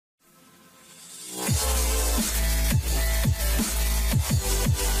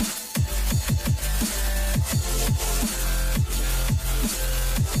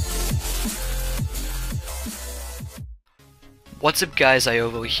What's up guys,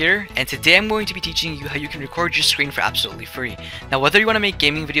 Ziovo here, and today I'm going to be teaching you how you can record your screen for absolutely free. Now whether you want to make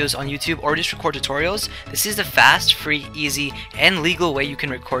gaming videos on YouTube or just record tutorials, this is the fast, free, easy, and legal way you can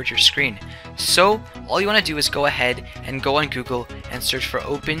record your screen. So all you want to do is go ahead and go on Google and search for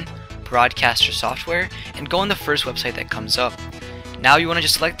Open Broadcaster software and go on the first website that comes up. Now you want to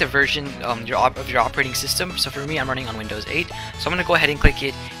just select the version of your operating system. So for me, I'm running on Windows 8, so I'm going to go ahead and click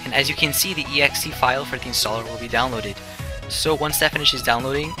it, and as you can see, the exe file for the installer will be downloaded. So once that finishes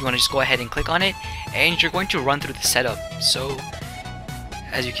downloading, you want to just go ahead and click on it, and you're going to run through the setup. So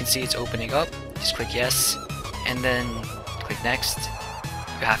as you can see, it's opening up. Just click yes, and then click next.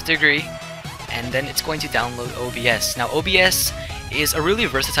 You have to agree, and then it's going to download OBS. Now OBS is a really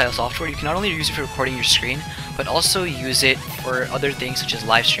versatile software. You can not only use it for recording your screen, but also use it for other things such as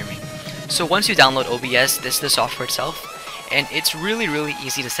live streaming. So once you download OBS, this is the software itself, and it's really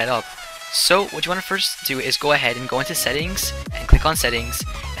easy to set up. So what you want to first do is go ahead and go into settings and click on settings,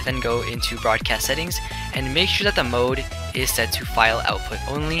 and then go into broadcast settings and make sure that the mode is set to file output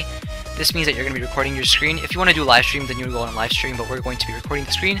only. This means that you're going to be recording your screen. If you want to do live stream, then you will go on live stream, but we're going to be recording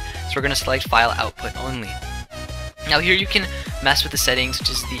the screen, so we're going to select file output only. Now here you can mess with the settings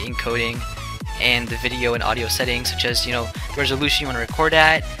such as the encoding and the video and audio settings, such as, you know, the resolution you want to record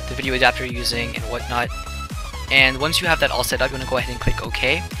at, the video adapter you're using, and whatnot. And once you have that all set up, you want to go ahead and click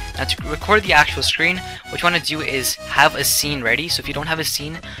OK. Now to record the actual screen, what you want to do is have a scene ready. So if you don't have a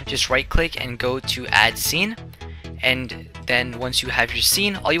scene, just right click and go to add scene. And then once you have your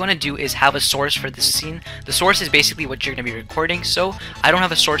scene, all you want to do is have a source for the scene. The source is basically what you're going to be recording. So I don't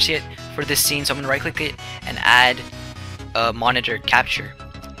have a source yet for this scene, so I'm going to right click it and add a monitor capture,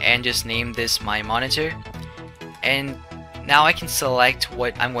 and just name this my monitor. And now I can select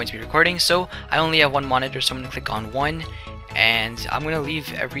what I'm going to be recording. So I only have one monitor, so I'm going to click on one, and I'm going to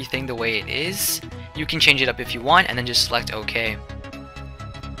leave everything the way it is. You can change it up if you want, and then just select OK.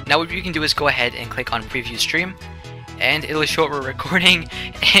 Now what you can do is go ahead and click on preview stream, and it'll show what we're recording,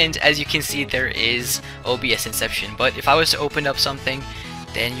 and as you can see, there is OBS Inception. But if I was to open up something,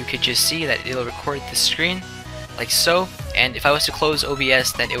 then you could just see that it'll record the screen like so, and if I was to close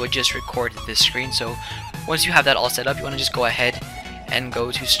OBS, then it would just record this screen. So once you have that all set up, you want to just go ahead and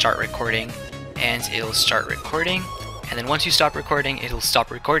go to start recording, and it'll start recording, and then once you stop recording, it'll stop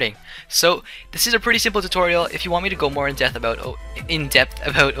recording. So this is a pretty simple tutorial. If you want me to go more in depth about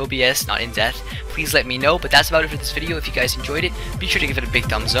OBS, not in depth, please let me know. But that's about it for this video. If you guys enjoyed it, be sure to give it a big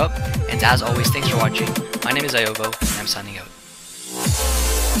thumbs up, and as always, thanks for watching. My name is Ziovo, and I'm signing out.